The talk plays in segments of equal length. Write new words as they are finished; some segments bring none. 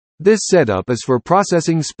This setup is for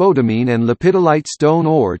processing spodumene and lepidolite stone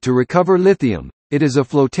ore to recover lithium. It is a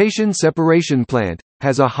flotation separation plant,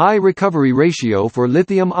 has a high recovery ratio for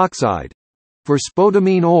lithium oxide. For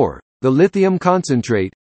spodumene ore, the lithium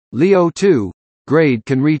concentrate, LiO2, grade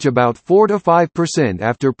can reach about 4 to 5%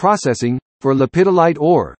 after processing. For lepidolite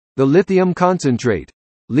ore, the lithium concentrate,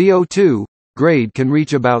 LiO2, grade can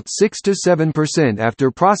reach about 6 to 7%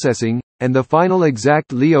 after processing, and the final exact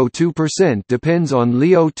LiO2% depends on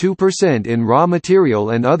LiO2% in raw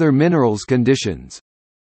material and other minerals conditions.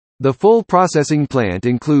 The full processing plant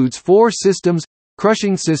includes 4 systems: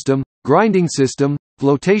 crushing system, grinding system,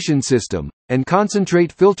 flotation system, and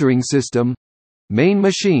concentrate filtering system. Main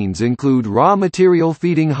machines include raw material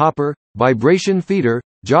feeding hopper, vibration feeder,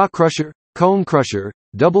 jaw crusher, cone crusher,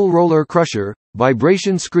 double roller crusher,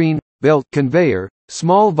 vibration screen, belt conveyor,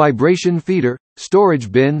 small vibration feeder,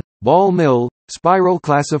 storage bin, ball mill, spiral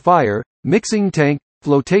classifier, mixing tank,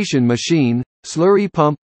 flotation machine, slurry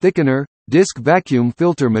pump, thickener, disc vacuum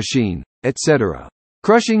filter machine, etc.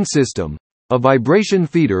 Crushing system. A vibration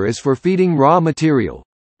feeder is for feeding raw material,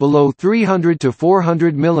 below 300 to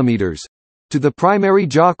 400 mm, to the primary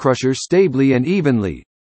jaw crusher stably and evenly.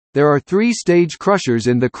 There are 3-stage crushers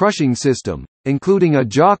in the crushing system, including a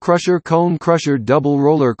jaw crusher, cone crusher, double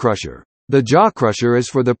roller crusher. The jaw crusher is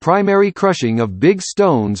for the primary crushing of big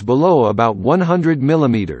stones below about 100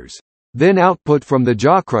 mm. Then output from the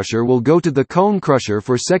jaw crusher will go to the cone crusher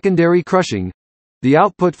for secondary crushing. The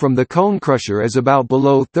output from the cone crusher is about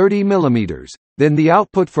below 30 mm. Then the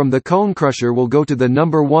output from the cone crusher will go to the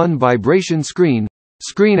number 1 vibration screen.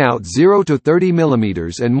 Screen out 0 to 30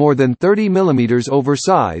 mm and more than 30 mm over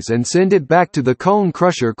size and send it back to the cone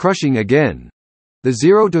crusher crushing again. The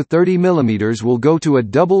 0 to 30 mm will go to a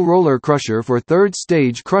double roller crusher for third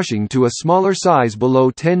stage crushing to a smaller size below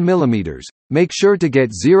 10 mm. Make sure to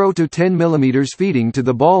get 0 to 10 mm feeding to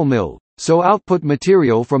the ball mill, so output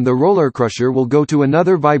material from the roller crusher will go to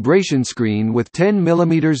another vibration screen with 10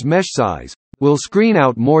 mm mesh size. Will screen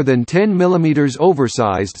out more than 10 mm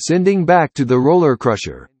oversized, sending back to the roller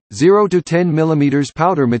crusher. 0 to 10 mm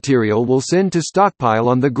powder material will send to stockpile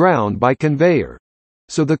on the ground by conveyor.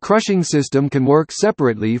 So the crushing system can work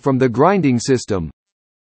separately from the grinding system.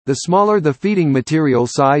 The smaller the feeding material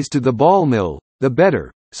size to the ball mill, the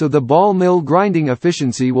better, so the ball mill grinding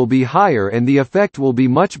efficiency will be higher and the effect will be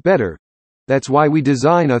much better. That's why we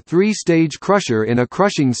design a 3-stage crusher in a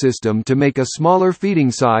crushing system to make a smaller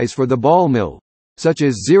feeding size for the ball mill, such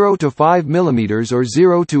as 0 to 5 mm or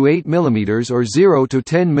 0 to 8 mm or 0 to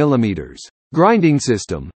 10 mm. Grinding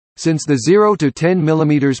system. Since the 0 to 10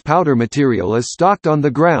 mm powder material is stocked on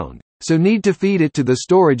the ground, so need to feed it to the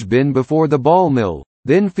storage bin before the ball mill,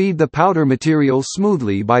 then feed the powder material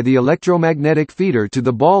smoothly by the electromagnetic feeder to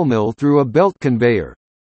the ball mill through a belt conveyor.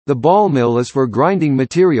 The ball mill is for grinding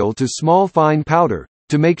material to small fine powder,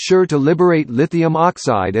 to make sure to liberate lithium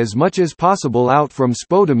oxide as much as possible out from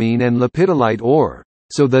spodumene and lepidolite ore,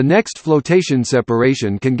 so the next flotation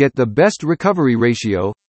separation can get the best recovery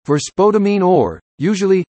ratio. For spodumene ore,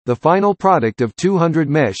 usually, the final product of 200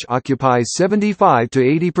 mesh occupies 75 to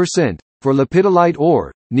 80%. For lepidolite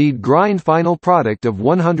ore, need grind final product of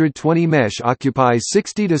 120 mesh occupies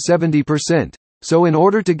 60 to 70%. So in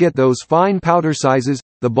order to get those fine powder sizes,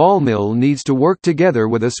 the ball mill needs to work together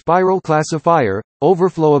with a spiral classifier.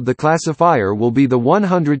 Overflow of the classifier will be the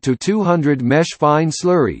 100 to 200 mesh fine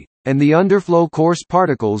slurry, and the underflow coarse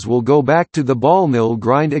particles will go back to the ball mill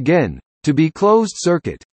grind again, to be closed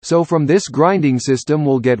circuit. So from this grinding system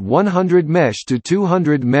we'll get 100 mesh to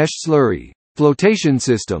 200 mesh slurry. Flotation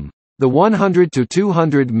system. The 100 to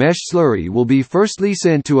 200 mesh slurry will be firstly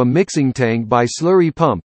sent to a mixing tank by slurry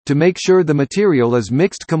pump, to make sure the material is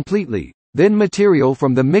mixed completely. Then material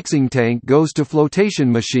from the mixing tank goes to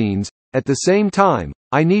flotation machines. At the same time,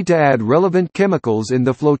 I need to add relevant chemicals in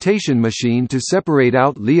the flotation machine to separate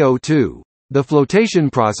out LiO2. The flotation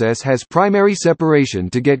process has primary separation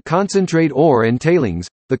to get concentrate ore and tailings.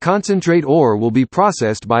 The concentrate ore will be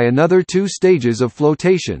processed by another 2 stages of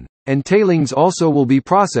flotation, and tailings also will be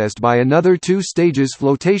processed by another 2 stages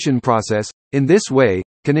flotation process. In this way,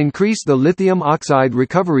 can increase the lithium oxide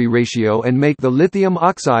recovery ratio and make the lithium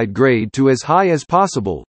oxide grade to as high as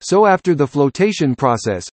possible. So after the flotation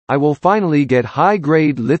process, I will finally get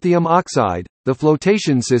high-grade lithium oxide. The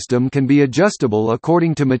flotation system can be adjustable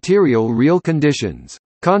according to material real conditions.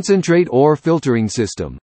 Concentrate ore filtering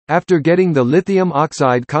system. After getting the lithium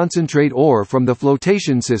oxide concentrate ore from the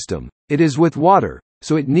flotation system, it is with water,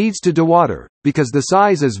 so it needs to dewater, because the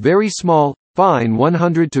size is very small, fine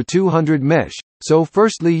 100 to 200 mesh. So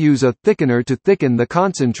firstly use a thickener to thicken the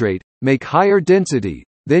concentrate, make higher density,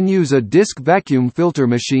 then use a disc vacuum filter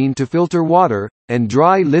machine to filter water, and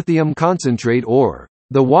dry lithium concentrate ore.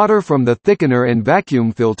 The water from the thickener and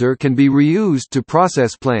vacuum filter can be reused to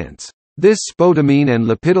process plants. This spodumene and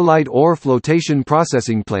lepidolite ore flotation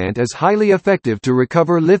processing plant is highly effective to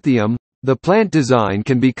recover lithium. The plant design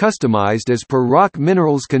can be customized as per rock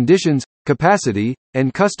minerals conditions, capacity,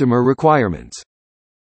 and customer requirements.